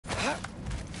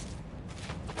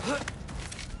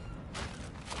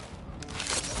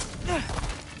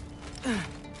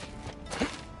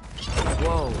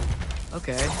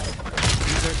Okay.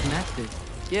 These are connected.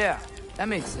 Yeah, that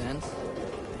makes sense. I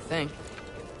think.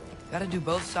 Gotta do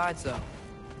both sides, though.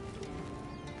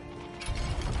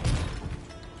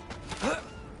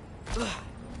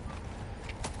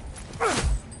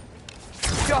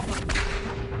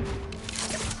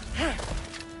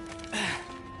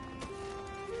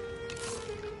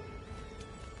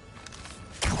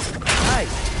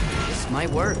 Nice. This might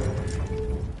work.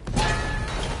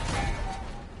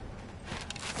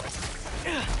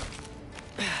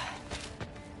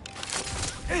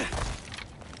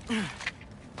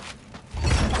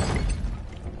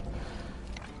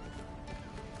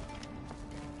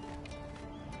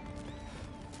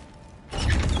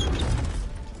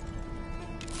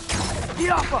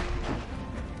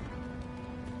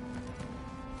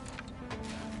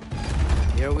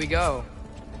 Here we go.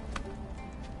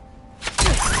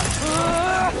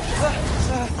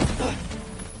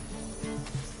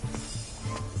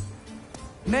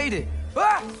 Made it!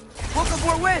 Ah! Welcome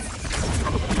for a win!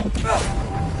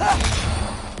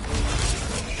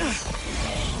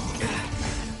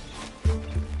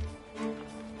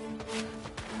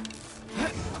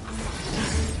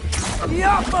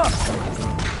 Yappa!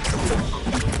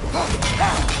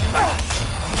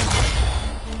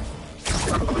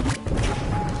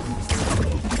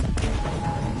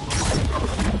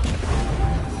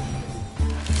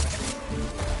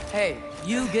 Hey,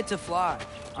 you get to fly.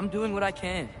 I'm doing what I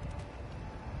can.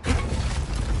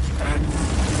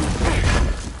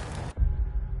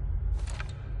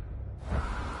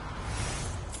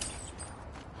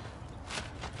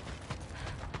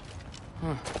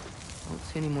 Huh. Don't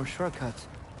see any more shortcuts.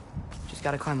 Just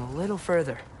gotta climb a little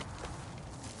further.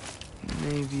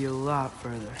 Maybe a lot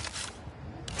further.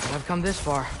 But I've come this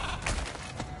far.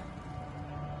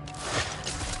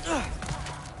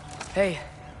 Hey,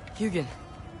 Hugin.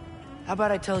 How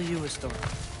about I tell you a story?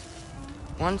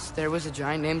 Once there was a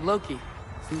giant named Loki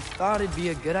who thought it'd be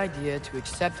a good idea to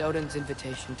accept Odin's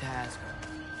invitation to Asgard.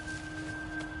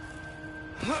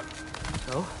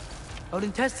 So,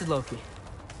 Odin tested Loki,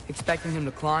 expecting him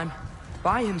to climb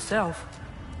by himself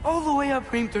all the way up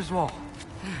Hrimthur's wall.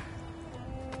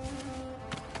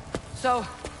 So,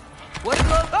 what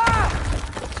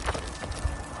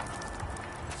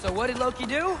did Loki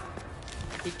do?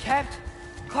 He kept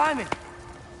climbing.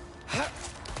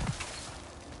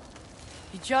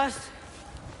 He just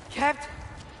kept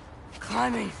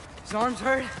climbing. His arms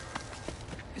hurt.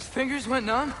 His fingers went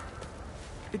numb.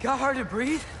 It got hard to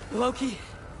breathe. Loki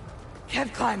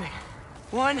kept climbing.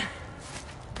 One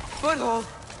foothold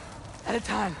at a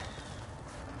time.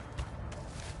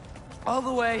 All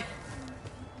the way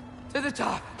to the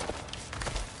top.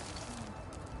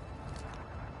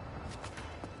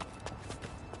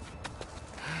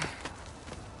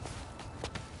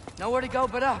 Nowhere to go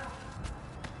but up.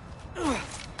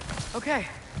 Okay,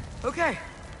 okay.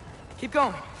 Keep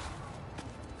going.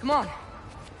 Come on.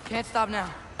 Can't stop now.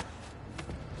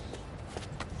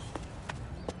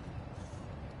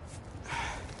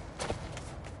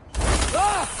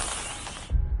 Ah!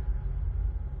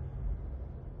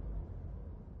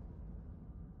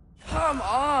 Come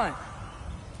on.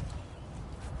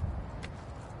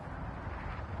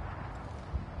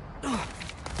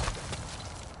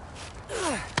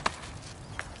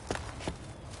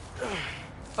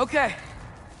 Okay.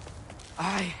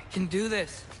 I can do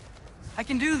this. I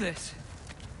can do this.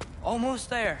 Almost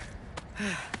there.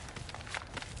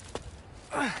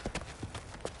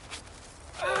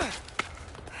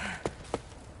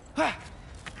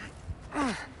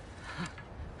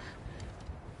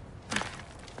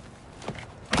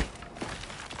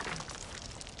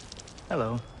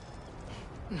 Hello.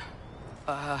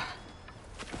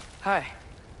 Hi.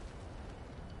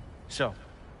 So,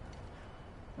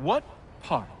 what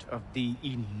part of the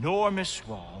enormous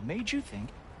wall made you think,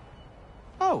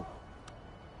 oh,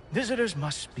 visitors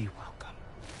must be welcome?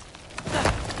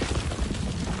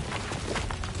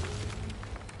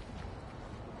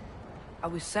 I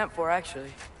was sent for,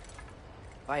 actually.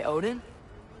 By Odin?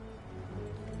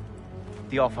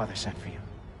 The Allfather sent for you.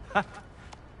 Ha!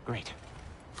 Great.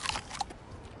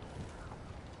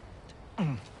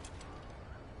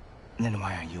 Then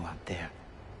why are you out there?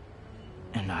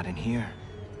 And not in here?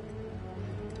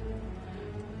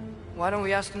 Why don't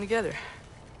we ask them together?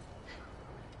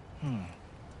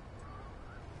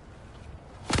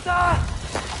 Ah!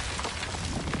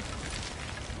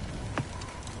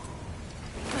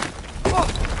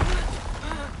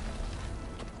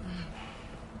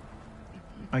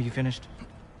 Are you finished?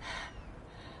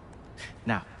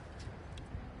 Now,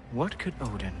 what could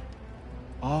Odin,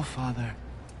 Allfather,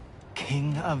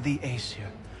 King of the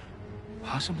Aesir,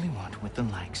 possibly want with the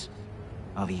likes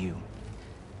of you?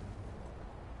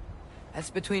 That's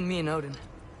between me and Odin.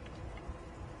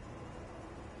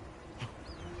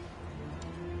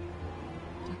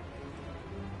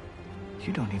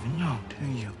 You don't even know, do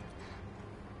you?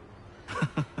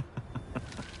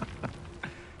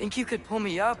 Think you could pull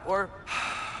me up, or...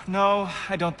 No,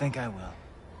 I don't think I will.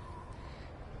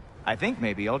 I think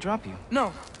maybe I'll drop you.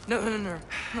 No.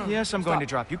 Yes, I'm going to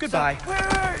drop you. Goodbye.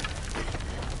 Wait.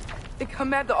 Think how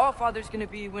mad the Allfather's gonna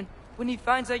be when he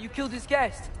finds out you killed his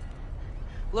guest.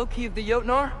 Loki of the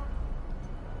Jotnar?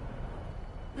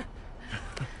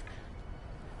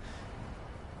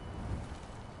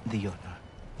 The Jotnar.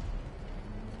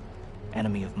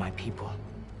 Enemy of my people.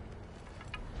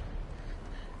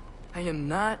 I am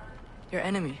not your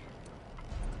enemy.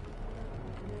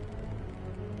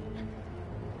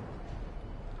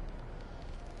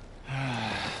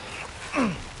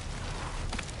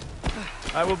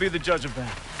 I will be the judge of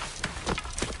that.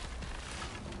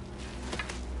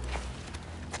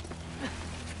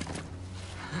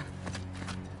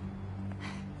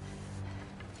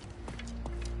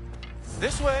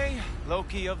 This way,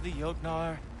 Loki of the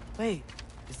Jotnar. Wait,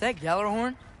 is that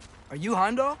Gjallarhorn? Are you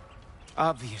Heimdall?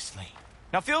 Obviously.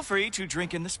 Now feel free to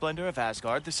drink in the splendor of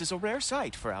Asgard. This is a rare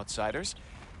sight for outsiders.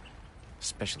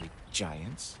 Especially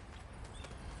giants.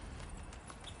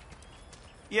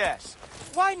 Yes,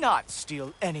 why not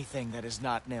steal anything that is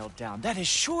not nailed down? That is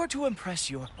sure to impress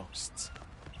your hosts.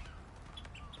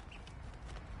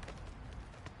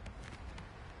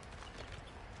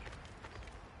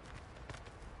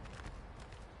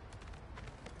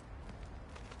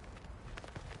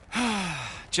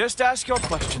 Just ask your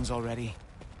questions already.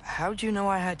 How'd you know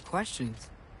I had questions?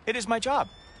 It is my job.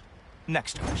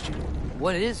 Next question.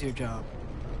 What is your job?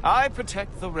 I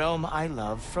protect the realm I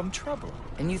love from trouble.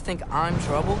 And you think I'm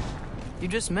trouble? You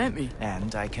just met me.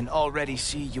 And I can already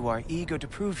see you are eager to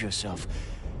prove yourself.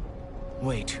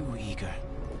 Way too eager.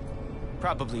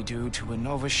 Probably due to an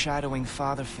overshadowing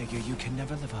father figure you can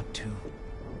never live up to.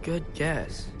 Good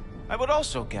guess. I would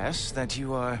also guess that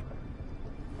you are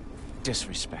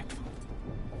disrespectful,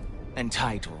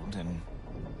 entitled, and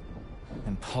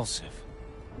impulsive.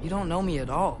 You don't know me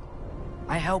at all.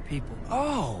 I help people.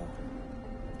 Oh,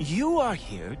 you are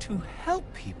here to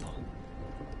help people.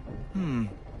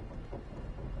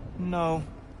 No.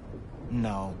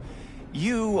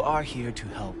 You are here to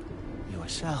help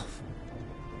yourself.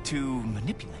 To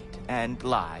manipulate and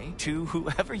lie to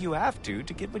whoever you have to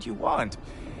get what you want.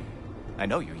 I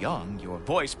know you're young. Your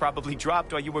voice probably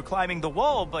dropped while you were climbing the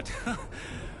wall, but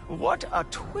what a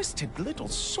twisted little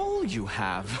soul you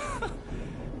have.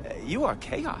 You are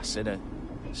chaos in a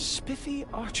spiffy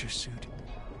archer suit.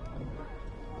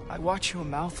 I watch your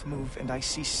mouth move and I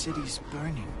see cities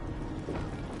burning.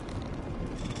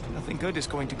 Nothing good is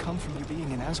going to come from you being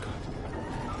in Asgard.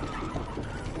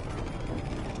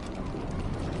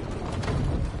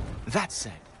 That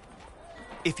said,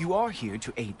 if you are here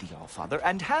to aid the Allfather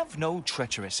and have no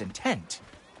treacherous intent,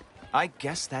 I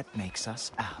guess that makes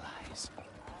us allies.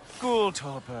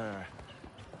 Gulltoppr.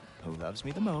 Who loves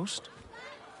me the most?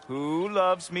 Who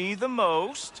loves me the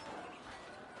most?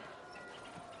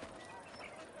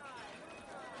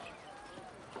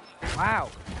 Wow,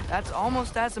 that's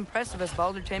almost as impressive as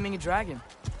Baldur taming a dragon.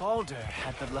 Baldur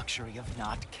had the luxury of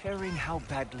not caring how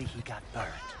badly he got burned.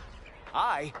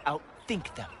 I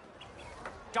outthink them.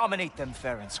 Dominate them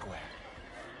fair and square.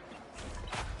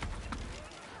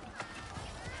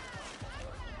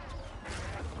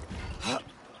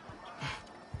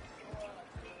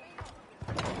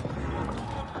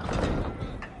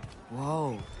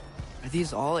 Whoa, are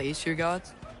these all Aesir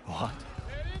gods? What?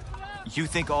 You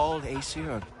think all Aesir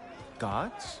are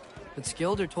gods? But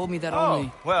Skilder told me that Oh,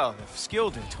 only... well, if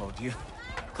Skilder told you,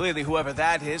 clearly whoever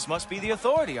that is must be the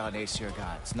authority on Aesir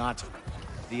gods, not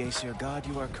the Aesir god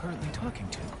you are currently talking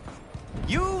to.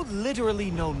 You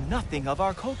literally know nothing of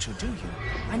our culture, do you?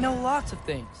 I know lots of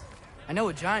things. I know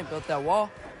a giant built that wall.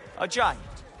 A giant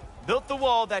built the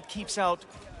wall that keeps out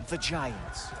the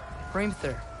giants.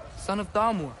 Hrimthur, son of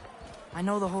Thamur. I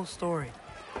know the whole story.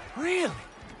 Really?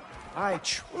 I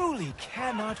truly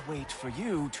cannot wait for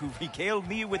you to regale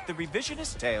me with the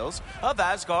revisionist tales of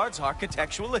Asgard's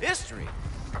architectural history.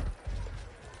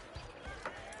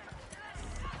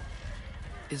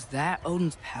 Is that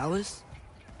Odin's palace?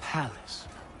 Palace?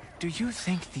 Do you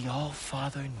think the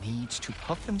All-Father needs to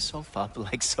puff himself up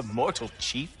like some mortal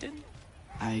chieftain?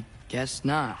 I guess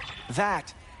not.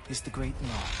 That is the Great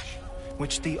Lodge,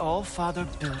 which the All-Father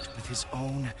built with his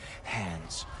own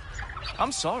hands.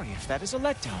 I'm sorry if that is a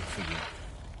letdown for you.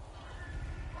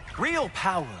 Real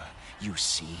power, you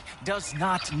see, does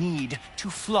not need to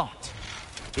flaunt.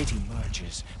 It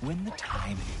emerges when the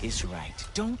time is right.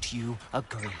 Don't you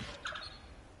agree?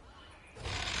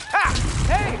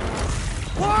 Hey!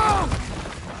 Whoa!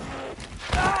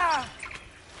 Ah!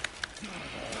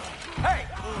 Hey,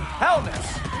 Helmus!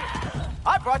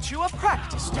 I brought you a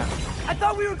practice dummy. I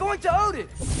thought we were going to Odin!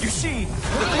 You see, the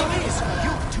thing is,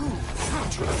 you too are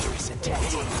treacherous and dead.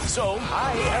 So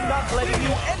I am not letting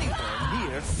you anywhere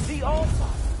near the Allfather.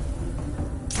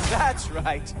 That's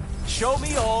right. Show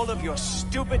me all of your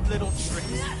stupid little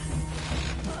tricks.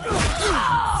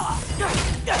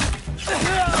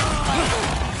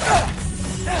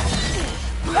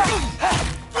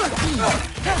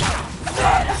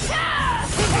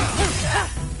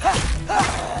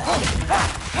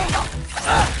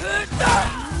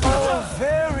 Oh,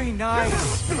 very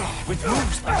nice. With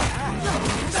moves like that,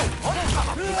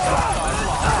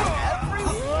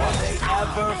 everyone they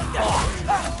ever fought.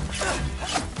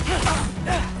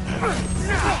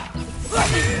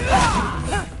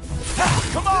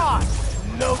 Come on,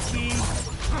 Loki.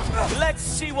 Let's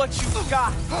see what you've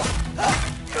got.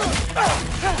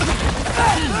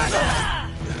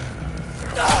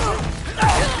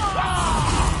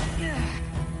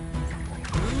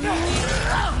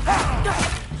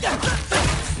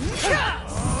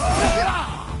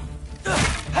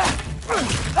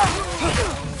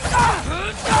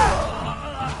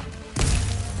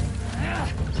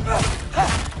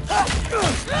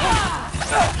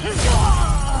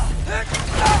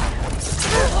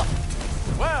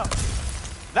 Well,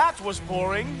 that was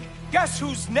boring. Guess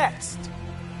who's next?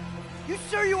 You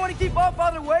sure you want to keep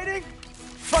Allfather waiting?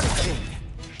 Funny thing,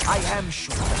 I am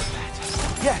sure of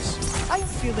that. Yes, I'm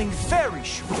feeling very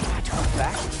sure, matter of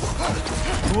fact.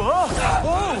 Whoa!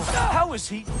 Whoa! How is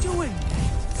he doing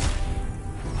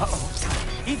that? Uh-oh.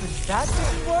 Even that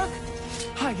didn't work?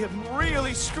 I am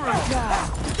really screwed now.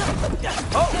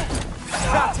 Oh!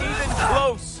 Not even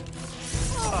close!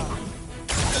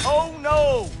 Oh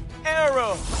no!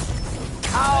 Arrow!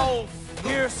 How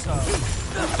fearsome!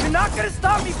 You're not gonna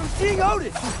stop me from seeing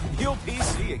Odin! You'll be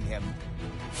seeing him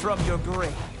from your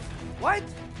grave. What?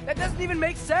 That doesn't even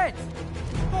make sense!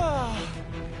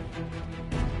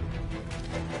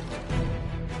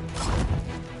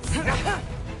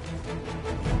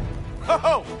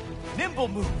 Oh, nimble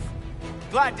move.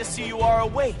 Glad to see you are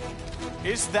awake.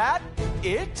 Is that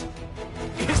it?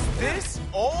 Is this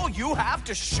all you have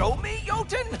to show me,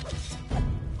 Jotun?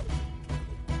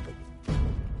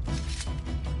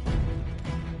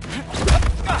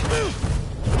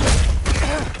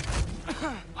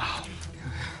 Wow.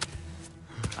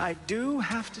 I do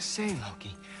have to say,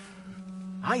 Loki,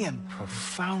 I am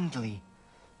profoundly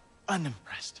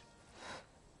unimpressed.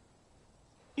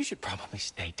 You should probably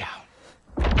stay down.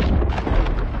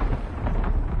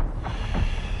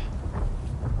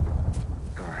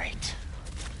 Great.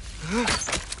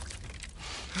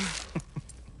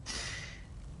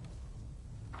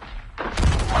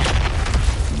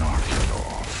 Knock it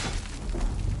off.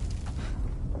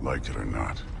 Like it or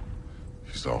not,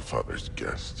 he's Allfather's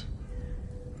guest.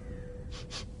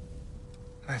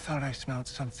 I thought I smelled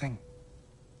something.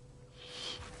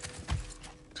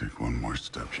 Take one more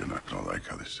step, you're not gonna like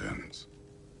how this ends.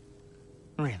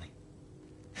 Really?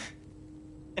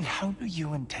 And how do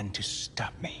you intend to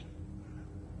stop me?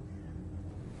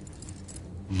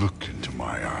 Look into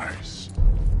my eyes.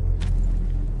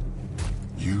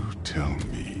 You tell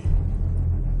me.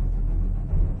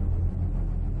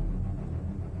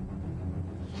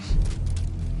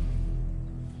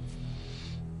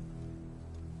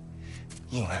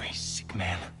 You are a sick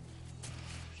man.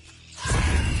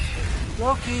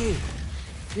 Loki,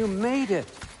 you made it.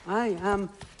 I am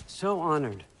so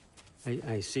honored.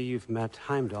 I see you've met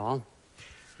Heimdall.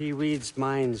 He reads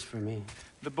minds for me.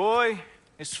 The boy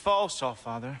is false,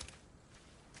 Allfather.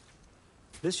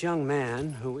 This young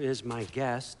man, who is my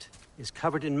guest, is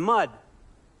covered in mud.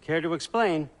 Care to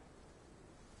explain?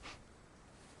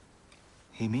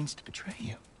 He means to betray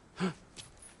you.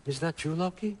 Is that true,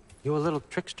 Loki? You a little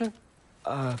trickster?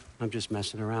 I'm just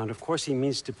messing around. Of course he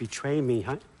means to betray me,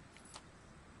 huh?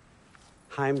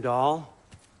 Heimdall?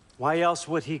 Why else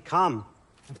would he come?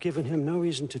 I've given him no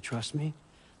reason to trust me.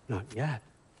 Not yet.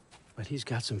 But he's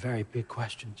got some very big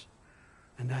questions.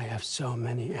 And I have so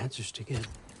many answers to give.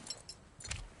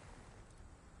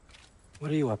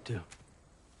 What are you up to?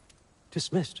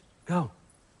 Dismissed. Go.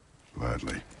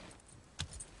 Gladly.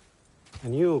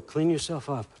 And you, clean yourself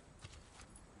up.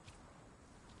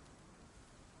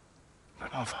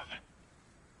 But Allfather.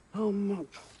 Oh,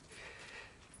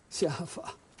 yeah,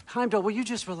 Heimdall, will you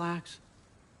just relax?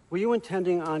 Were you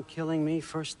intending on killing me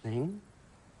first thing?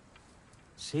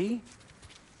 See?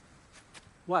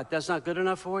 What, that's not good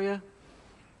enough for you?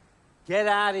 Get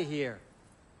out of here.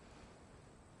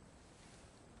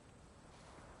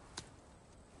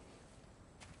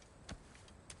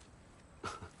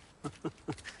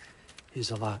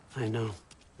 He's a lot, I know.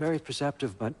 Very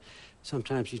perceptive, but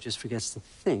sometimes he just forgets to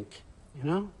think, you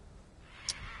know?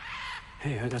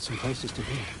 Hey, I got some places to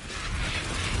be.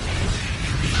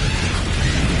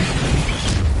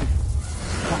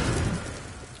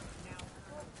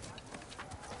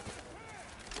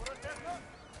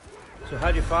 So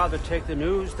how'd your father take the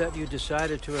news that you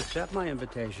decided to accept my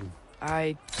invitation?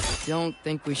 I don't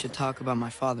think we should talk about my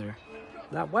father.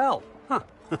 Not well, huh?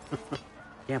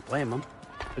 Can't blame him.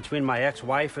 Between my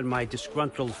ex-wife and my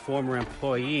disgruntled former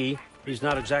employee, he's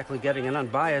not exactly getting an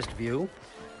unbiased view.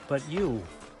 But you're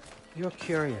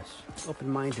curious,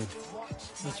 open-minded.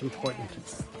 That's important.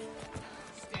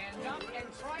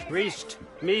 Priest,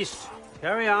 Meest,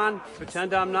 carry on.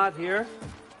 Pretend I'm not here.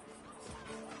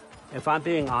 If I'm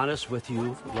being honest with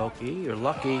you, Loki, you're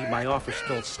lucky my offer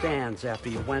still stands after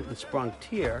you went and sprung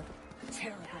Tyr.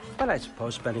 But I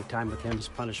suppose spending time with him is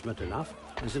punishment enough,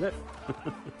 isn't it?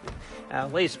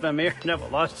 At least Mimir never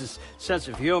lost his sense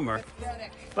of humor.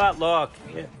 But look,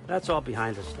 that's all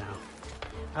behind us now.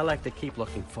 I like to keep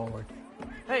looking forward.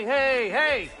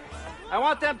 Hey! I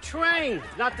want them trained,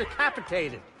 not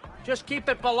decapitated. Just keep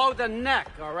it below the neck,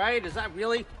 all right? Is that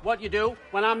really what you do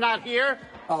when I'm not here?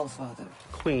 Allfather,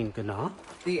 Queen Gná.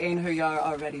 the Einherjar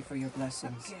are ready for your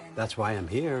blessings. That's why I'm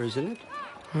here, isn't it?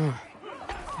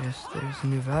 Yes, there's a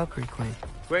new Valkyrie Queen.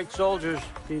 Great soldiers,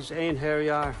 these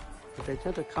Einherjar, but they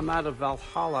tend to come out of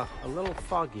Valhalla a little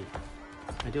foggy.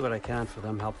 I do what I can for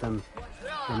them, help them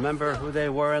remember who they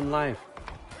were in life.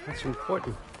 That's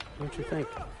important, don't you think?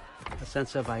 A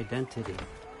sense of identity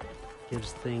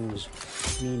gives things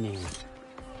meaning.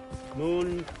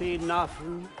 Moon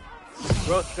Thinafen,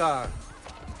 Hrothgar.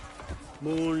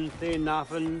 Moon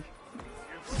Thinafen,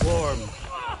 Worm.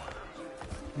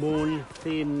 Moon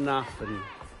Thinafen,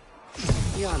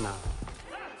 Yana.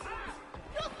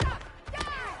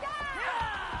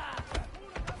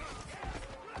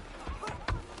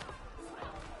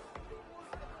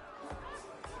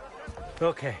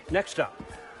 Okay, next up.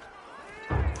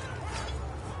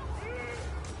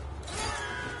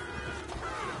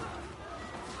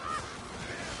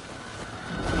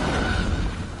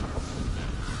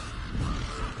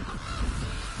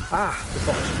 The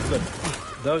books. Good.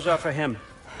 Those are for him.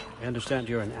 I understand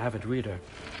you're an avid reader.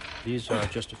 These are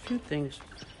just a few things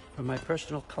from my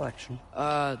personal collection.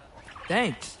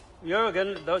 Thanks.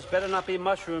 Jurgen, those better not be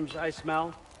mushrooms I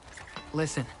smell.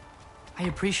 Listen, I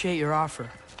appreciate your offer,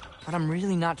 but I'm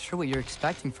really not sure what you're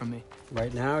expecting from me.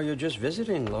 Right now, you're just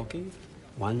visiting, Loki.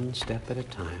 One step at a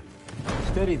time.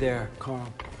 Steady there,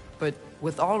 Carl. But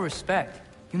with all respect,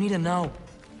 you need to know,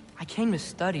 I came to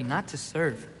study, not to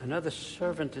serve. Another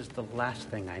servant is the last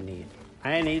thing I need.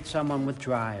 I need someone with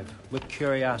drive, with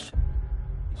curiosity.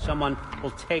 Someone who'll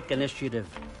take initiative.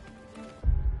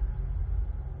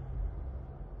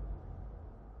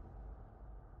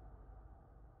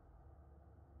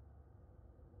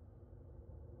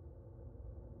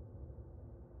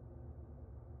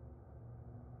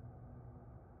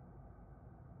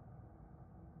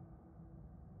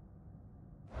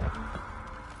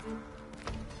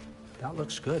 That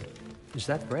looks good. Is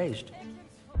that braised?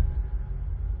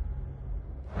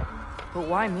 But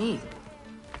why me?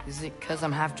 Is it because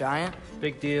I'm half giant?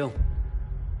 Big deal.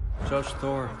 So's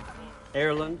Thor.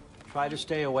 Erlen, try to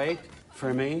stay awake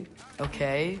for me.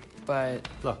 Okay, but...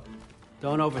 Look,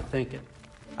 don't overthink it.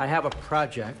 I have a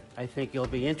project I think you'll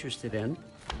be interested in.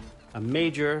 A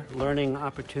major learning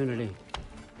opportunity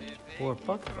for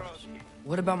both of us.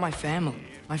 What about my family?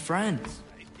 My friends?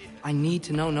 I need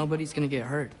to know nobody's gonna get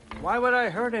hurt. Why would I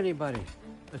hurt anybody?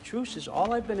 A truce is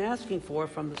all I've been asking for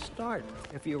from the start,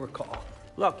 if you recall.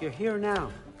 Look, you're here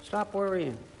now. Stop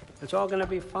worrying. It's all gonna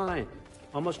be fine.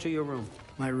 Almost to your room.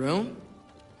 My room?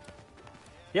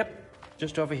 Yep,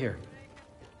 just over here.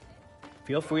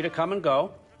 Feel free to come and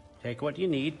go. Take what you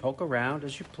need, poke around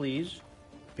as you please.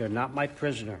 You're not my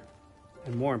prisoner.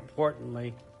 And more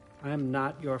importantly, I'm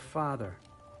not your father.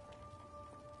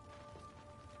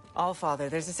 Allfather,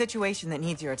 there's a situation that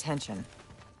needs your attention.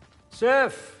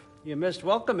 Sif, you missed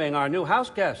welcoming our new house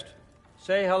guest.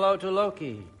 Say hello to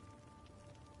Loki.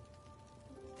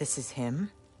 This is him?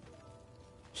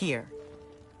 Here.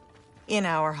 In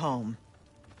our home.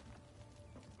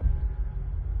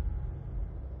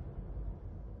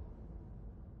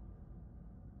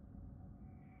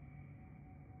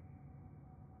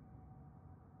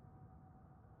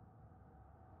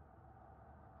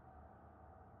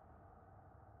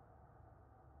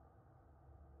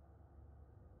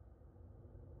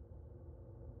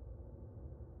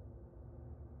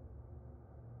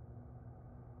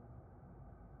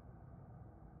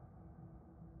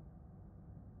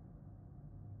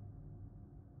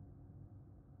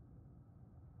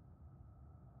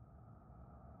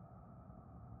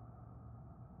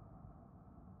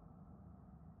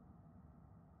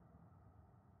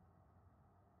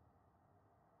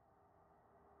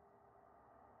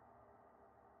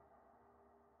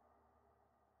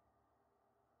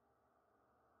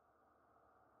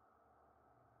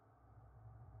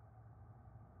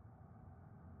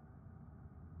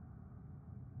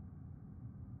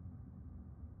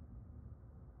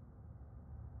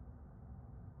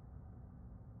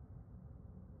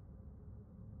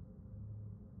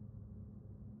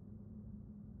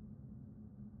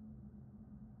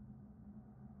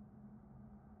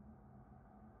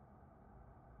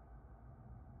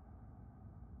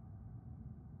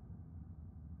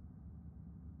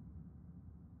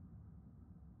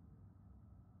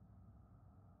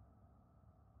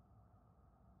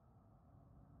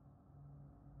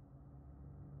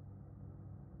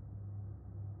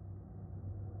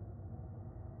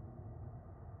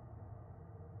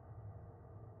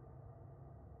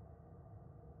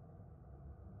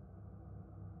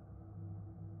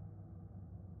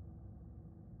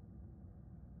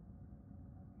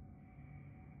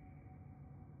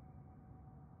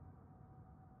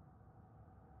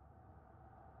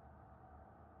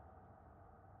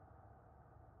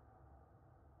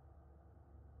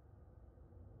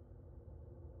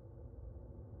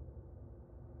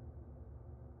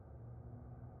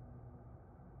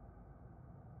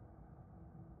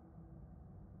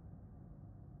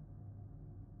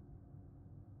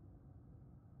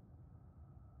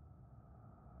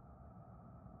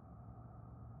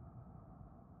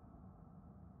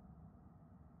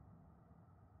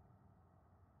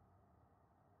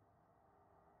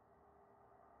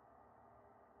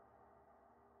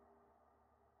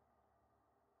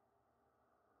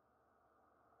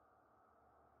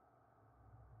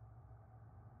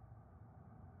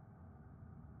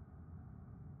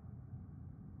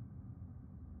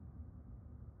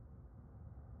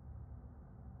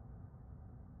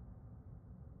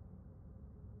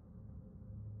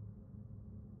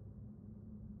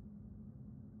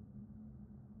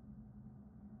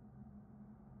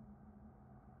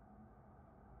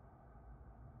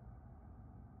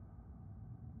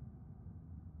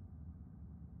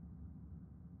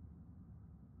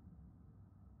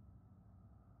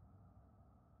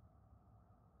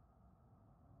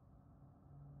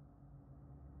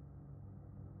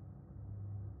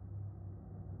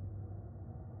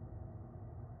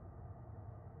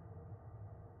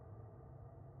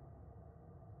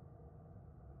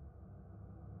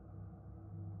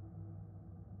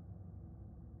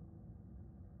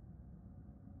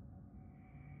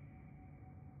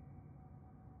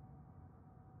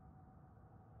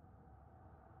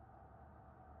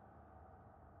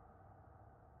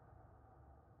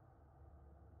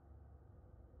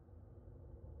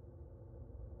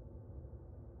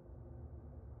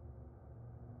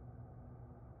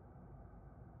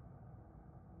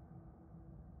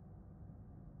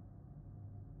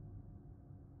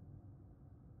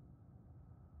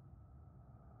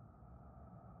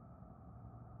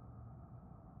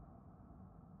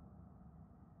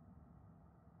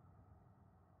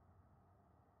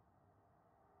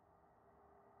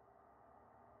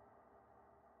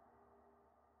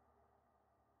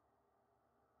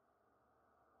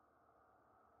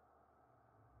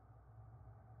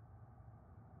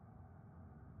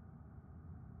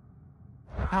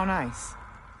 How nice.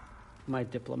 My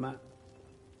diplomat.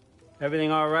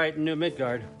 Everything all right in New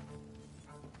Midgard?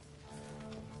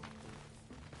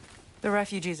 The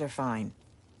refugees are fine.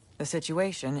 The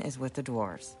situation is with the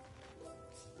dwarves.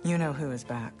 You know who is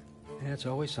back. Yeah, it's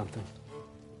always something.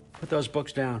 Put those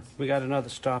books down. We got another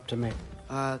stop to make.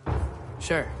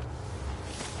 Sure.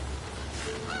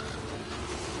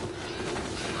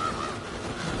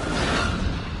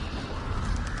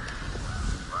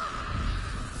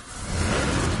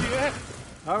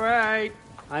 All right,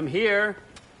 I'm here.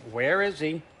 Where is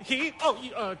he?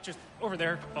 Just over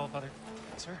there, All Father.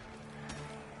 Sir?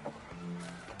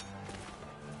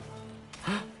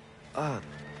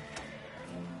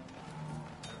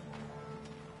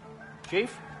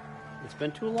 Chief, it's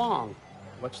been too long.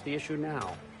 What's the issue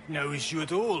now? No issue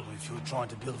at all if you're trying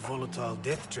to build volatile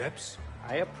death traps.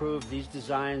 I approved these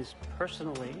designs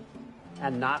personally,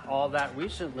 and not all that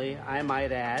recently, I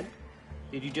might add.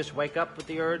 Did you just wake up with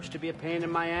the urge to be a pain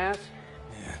in my ass?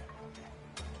 Yeah.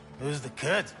 Who's the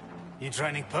cut? You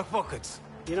training pickpockets?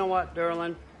 You know what,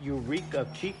 Derlin? You reek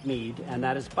of cheap mead, and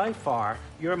that is by far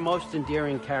your most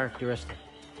endearing characteristic.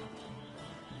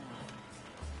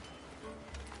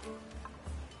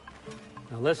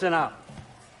 Now listen up.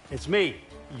 It's me,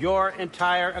 your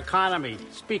entire economy,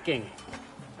 speaking.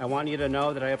 I want you to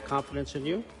know that I have confidence in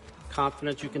you.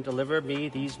 Confidence you can deliver me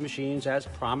these machines as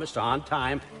promised, on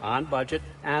time, on budget,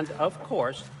 and, of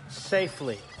course,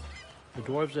 safely. The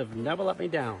dwarves have never let me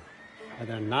down, and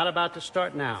they're not about to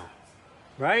start now.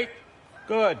 Right?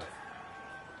 Good.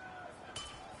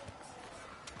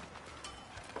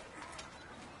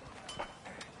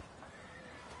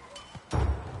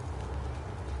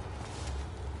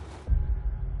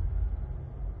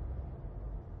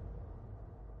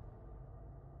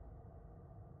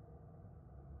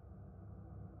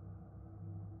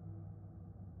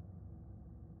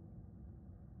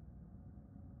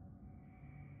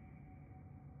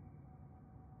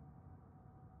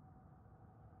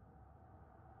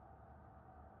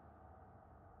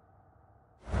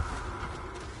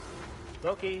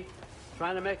 Loki,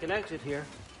 trying to make an exit here.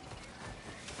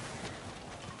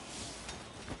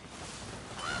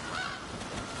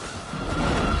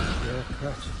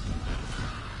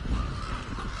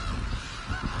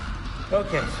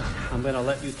 Okay, so I'm going to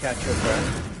let you catch your breath.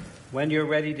 When you're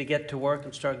ready to get to work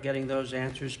and start getting those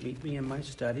answers, meet me in my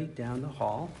study down the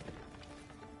hall.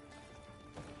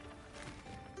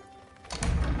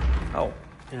 Oh,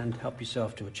 and help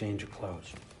yourself to a change of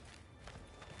clothes.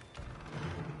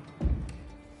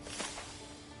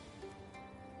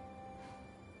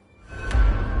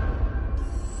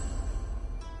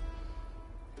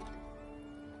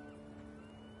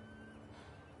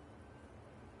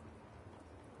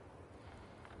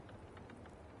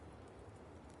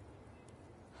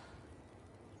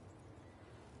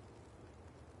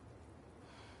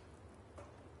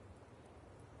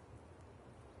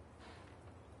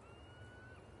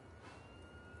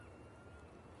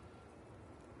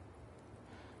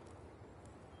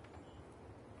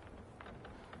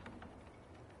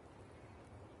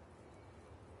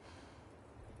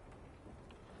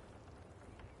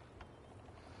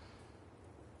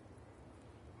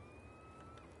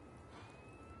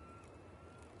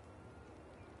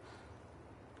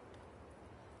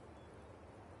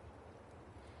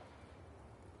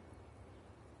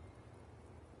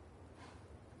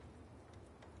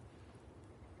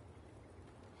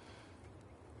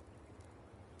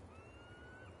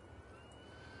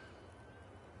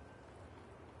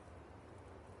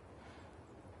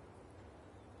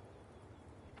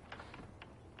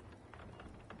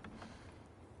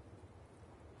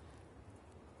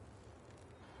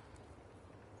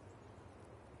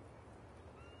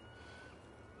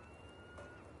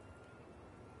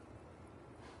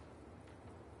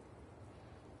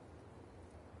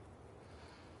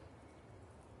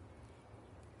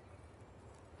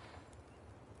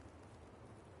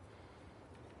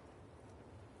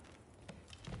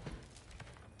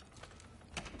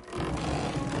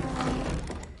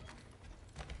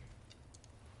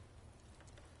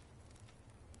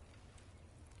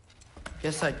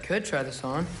 Guess I could try this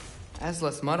on. It has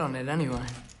less mud on it anyway.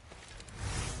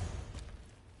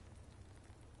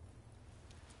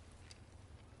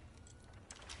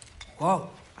 Whoa,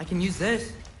 I can use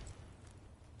this.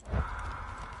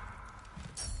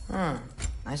 Huh,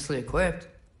 nicely equipped.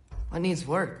 What needs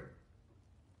work?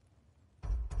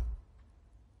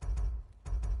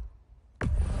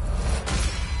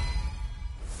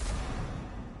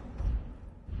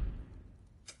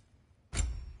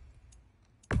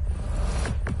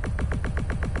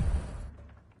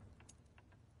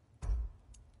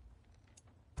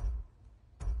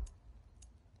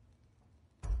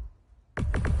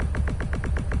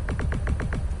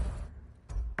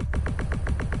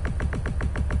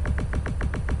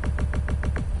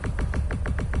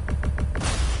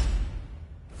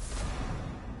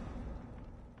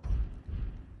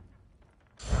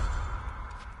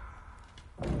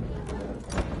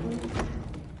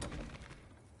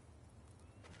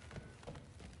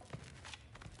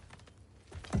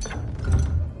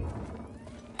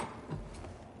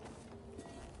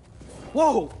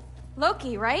 Whoa!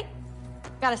 Loki, right?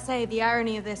 Gotta say, the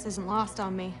irony of this isn't lost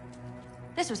on me.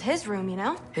 This was his room, you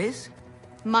know? His?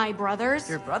 My brother's.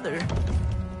 Your brother?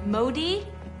 Modi?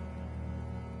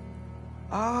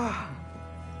 Ah,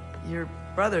 your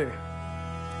brother.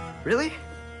 Really?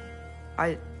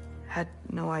 I had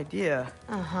no idea.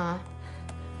 Uh-huh.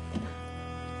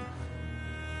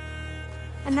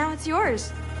 And now it's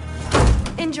yours.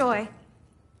 Enjoy.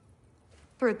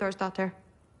 Brudthorstdotter.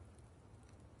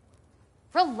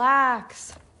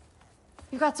 Relax.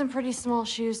 You got some pretty small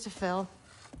shoes to fill.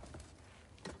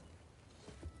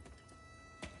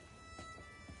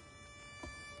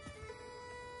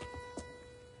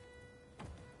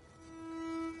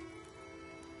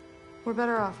 We're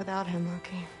better off without him,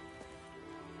 Loki.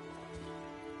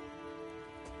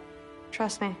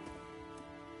 Trust me.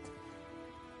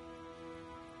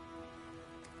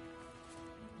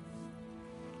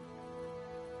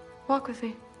 Walk with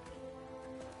me.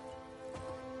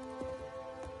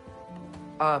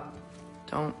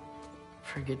 Don't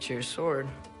forget your sword.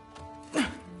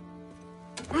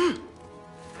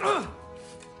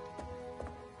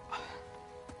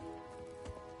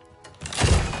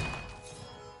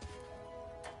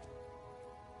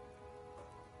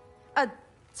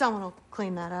 Someone will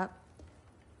clean that up.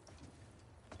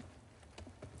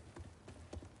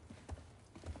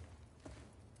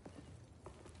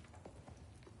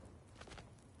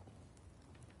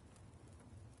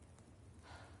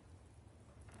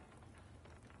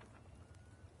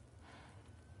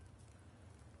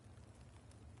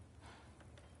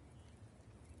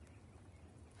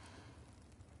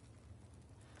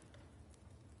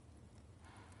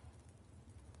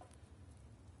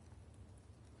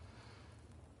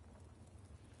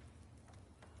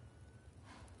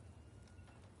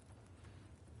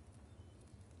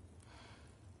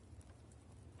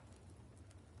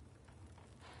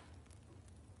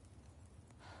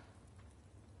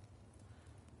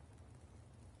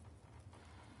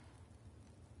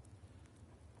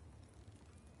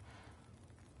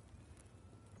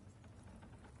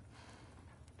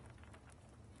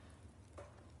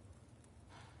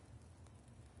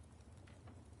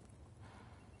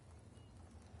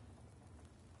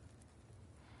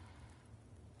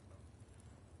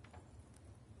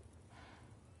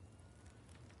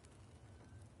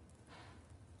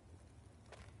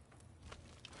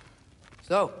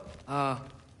 So,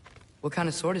 what kind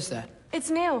of sword is that? It's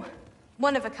new.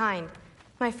 One of a kind.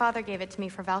 My father gave it to me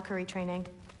for Valkyrie training.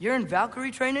 You're in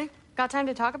Valkyrie training? Got time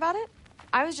to talk about it?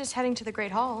 I was just heading to the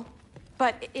Great Hall.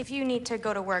 But if you need to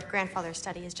go to work, Grandfather's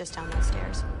study is just down those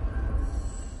stairs.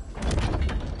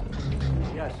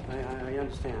 Yes, I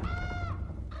understand.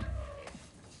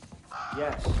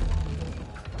 Yes.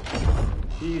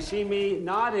 Do you see me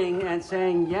nodding and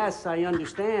saying, yes, I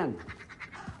understand?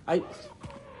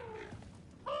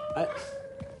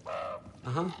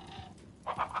 Uh-huh.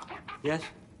 Yes?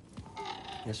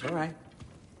 Yes, all right.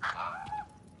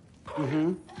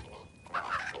 Mm-hmm.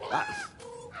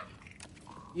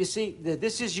 You see,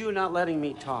 this is you not letting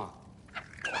me talk.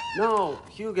 No,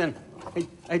 Hugin,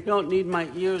 I don't need my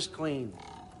ears cleaned.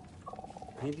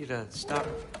 I need you to stop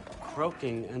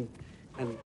croaking and...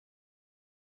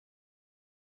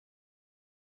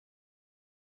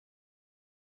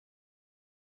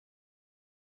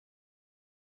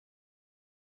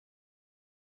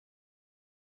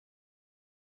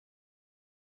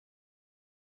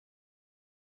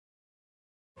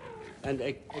 And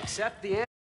accept the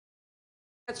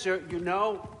answer you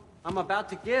know I'm about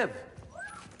to give.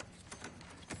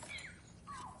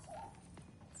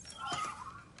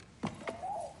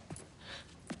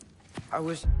 I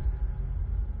was...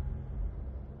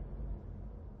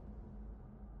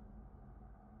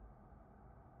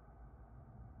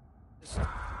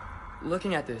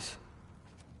 looking at this.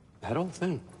 That old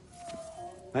thing.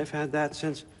 I've had that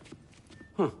since...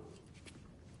 Huh.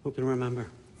 Who can remember?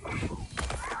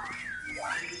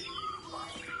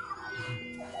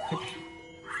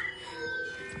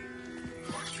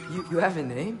 You have a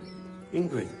name?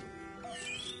 Ingrid.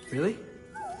 Really?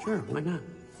 Sure, why not?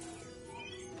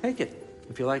 Take it,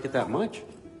 if you like it that much.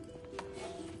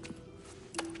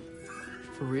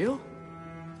 For real?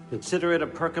 Consider it a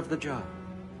perk of the job.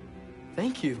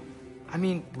 Thank you. I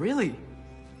mean, really.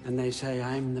 And they say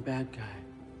I'm the bad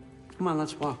guy. Come on,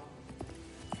 let's walk.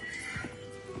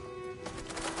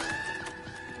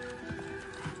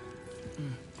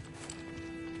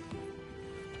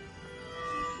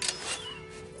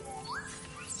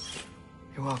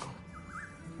 You're welcome.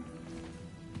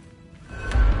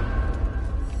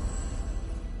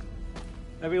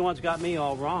 Everyone's got me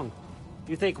all wrong.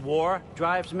 You think war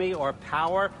drives me, or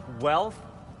power, wealth?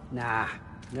 Nah,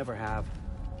 never have.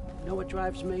 You know what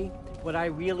drives me? What I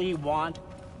really want?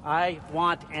 I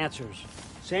want answers.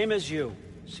 Same as you.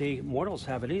 See, mortals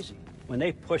have it easy. When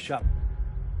they push up.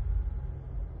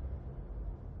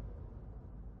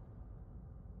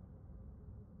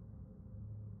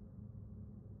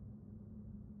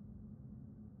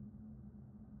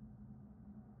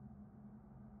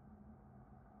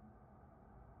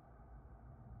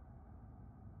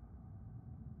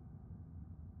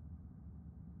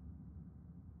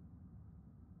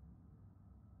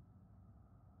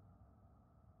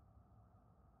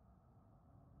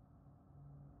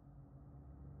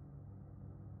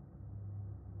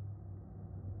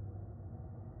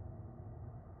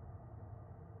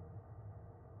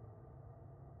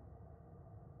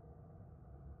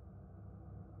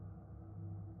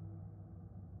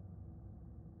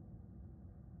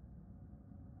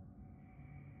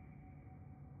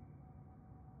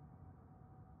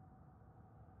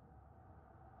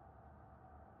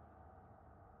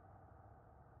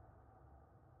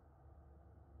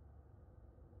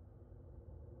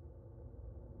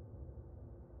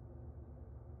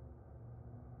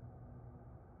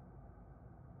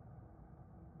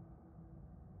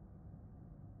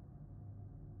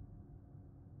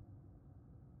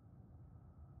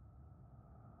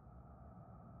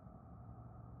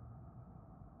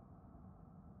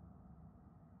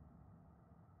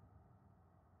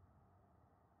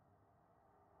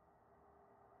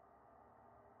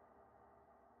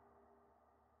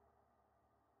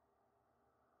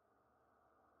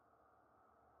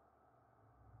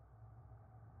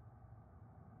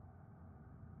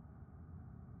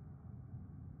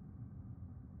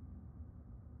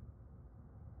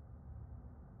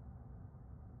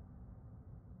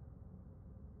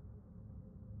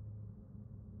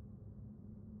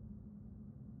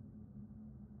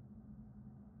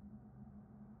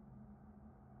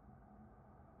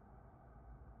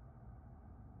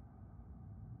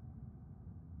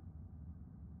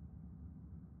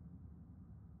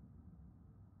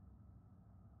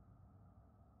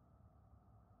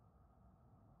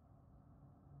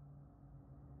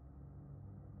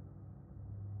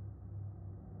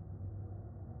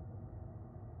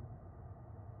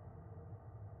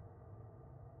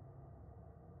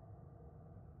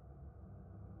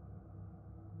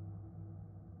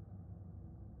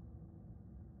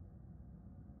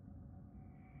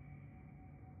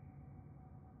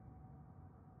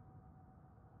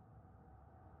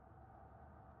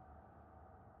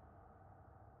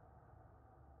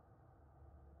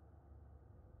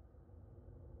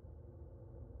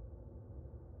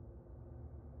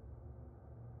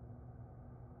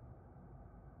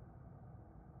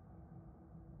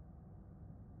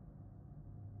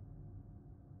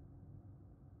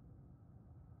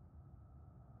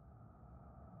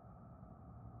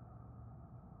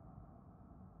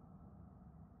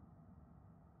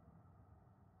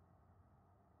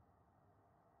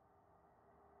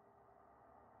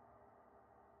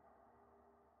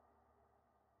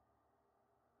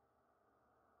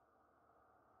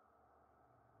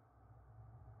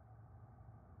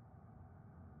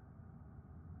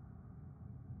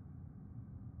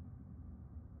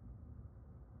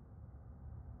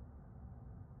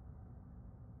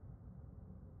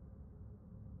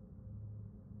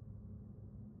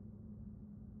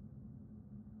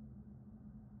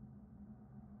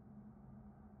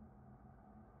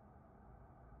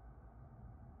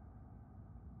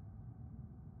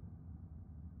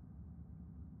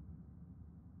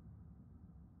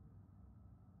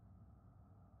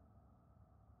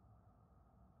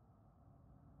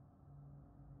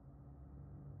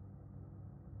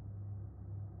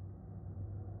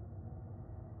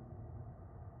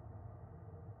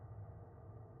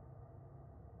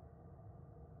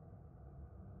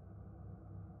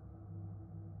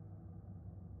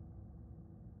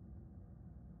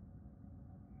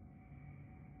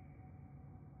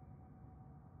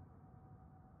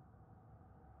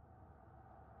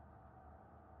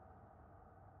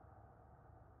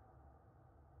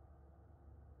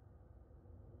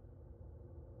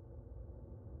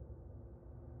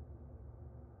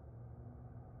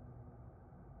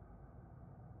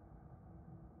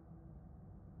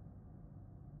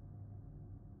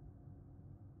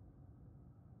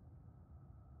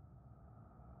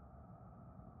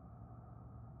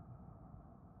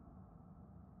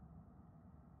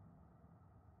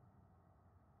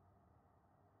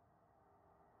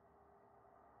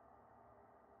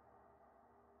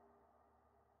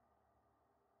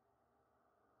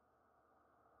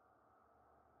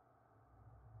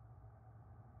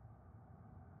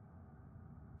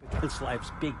 Against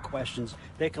life's big questions,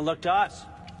 they can look to us.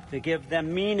 to give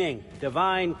them meaning,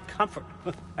 divine comfort.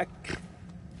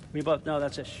 We both know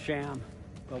that's a sham.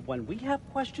 But when we have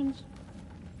questions,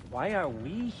 why are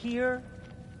we here?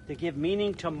 To give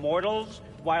meaning to mortals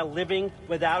while living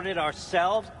without it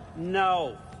ourselves?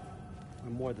 No.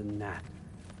 We're more than that.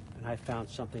 And I found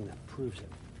something that proves it.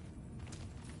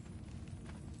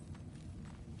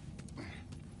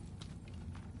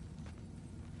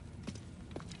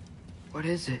 What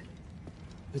is it?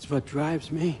 It's what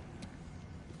drives me.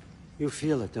 You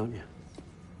feel it, don't you?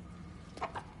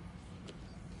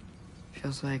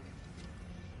 Feels like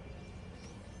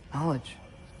knowledge.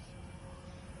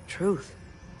 Truth.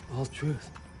 All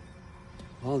truth.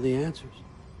 All the answers.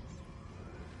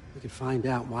 We could find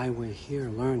out why we're here,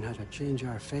 learn how to change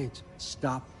our fates,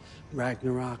 stop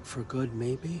Ragnarok for good,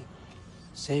 maybe.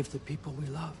 Save the people we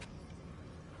love.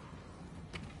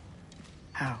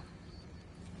 How?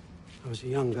 I was a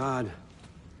young god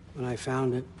when I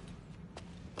found it.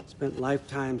 Spent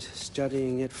lifetimes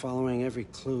studying it, following every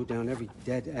clue down every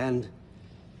dead end,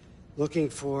 looking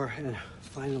for and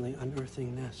finally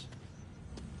unearthing this.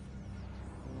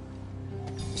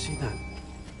 You see that?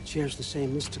 It shares the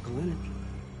same mystical energy.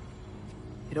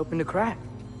 It opened a crack.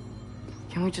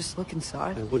 Can we just look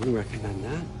inside? I wouldn't recommend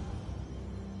that.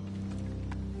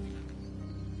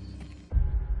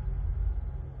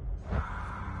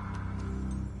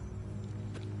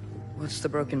 What's the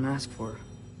broken mask for?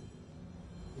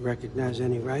 You recognize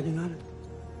any writing on it?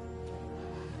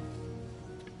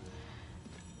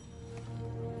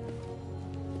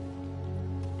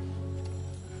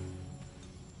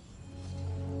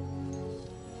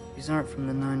 These aren't from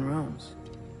the Nine Realms.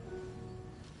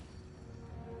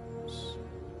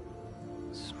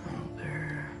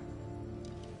 Smolder.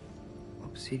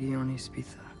 Obsidione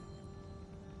Spitha.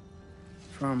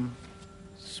 From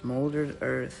smoldered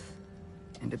earth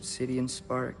and obsidian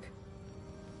spark,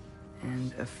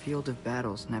 and a field of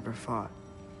battles never fought.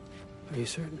 Are you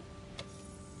certain?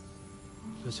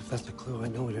 Because if that's a clue, I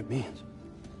know what it means.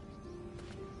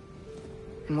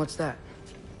 And what's that?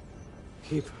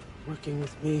 Keep working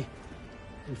with me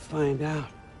and find out.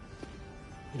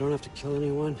 You don't have to kill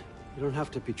anyone. You don't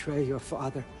have to betray your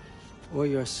father or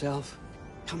yourself.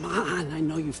 Come on, I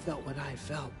know you felt what I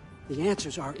felt. The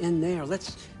answers are in there.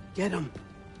 Let's get them.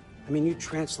 I mean, you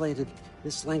translated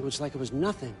this language like it was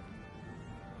nothing.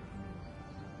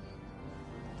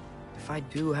 If I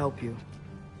do help you,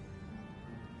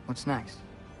 what's next?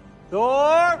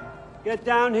 Thor! Get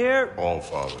down here! All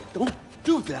Father. Don't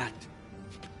do that!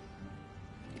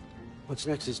 What's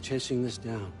next is chasing this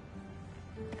down.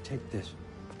 Take this,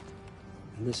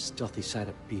 and this stealthy side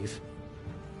of beef,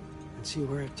 and see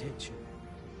where it takes you.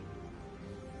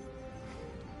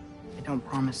 I don't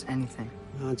promise anything.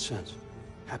 Nonsense.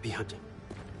 Happy hunting.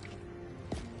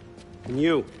 And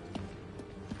you,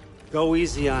 go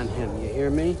easy on him, you hear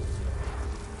me?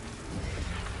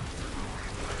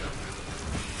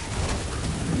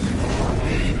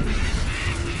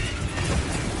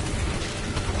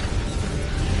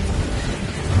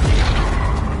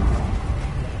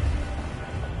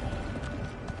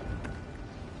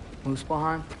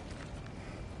 Muspelheim?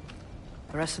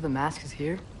 The rest of the mask is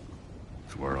here?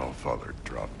 It's where All Father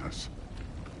dropped us.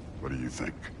 What do you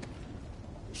think?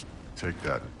 Just take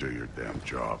that and do your damn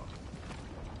job.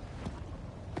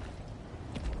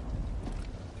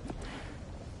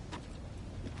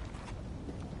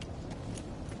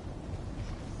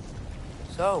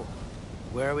 So,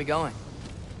 where are we going?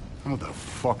 How the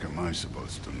fuck am I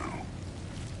supposed to know?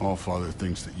 All Father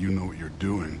thinks that you know what you're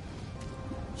doing,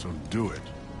 so do it.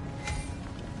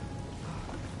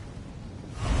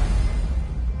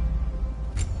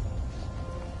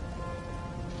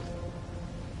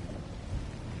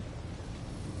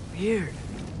 Weird.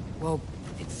 Well,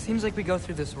 it seems like we go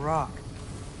through this rock.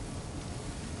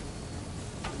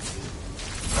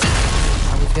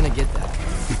 I was gonna get that.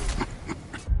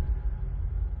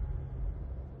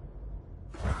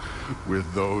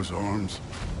 With those arms?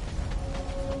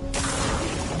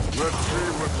 Let's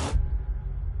see what's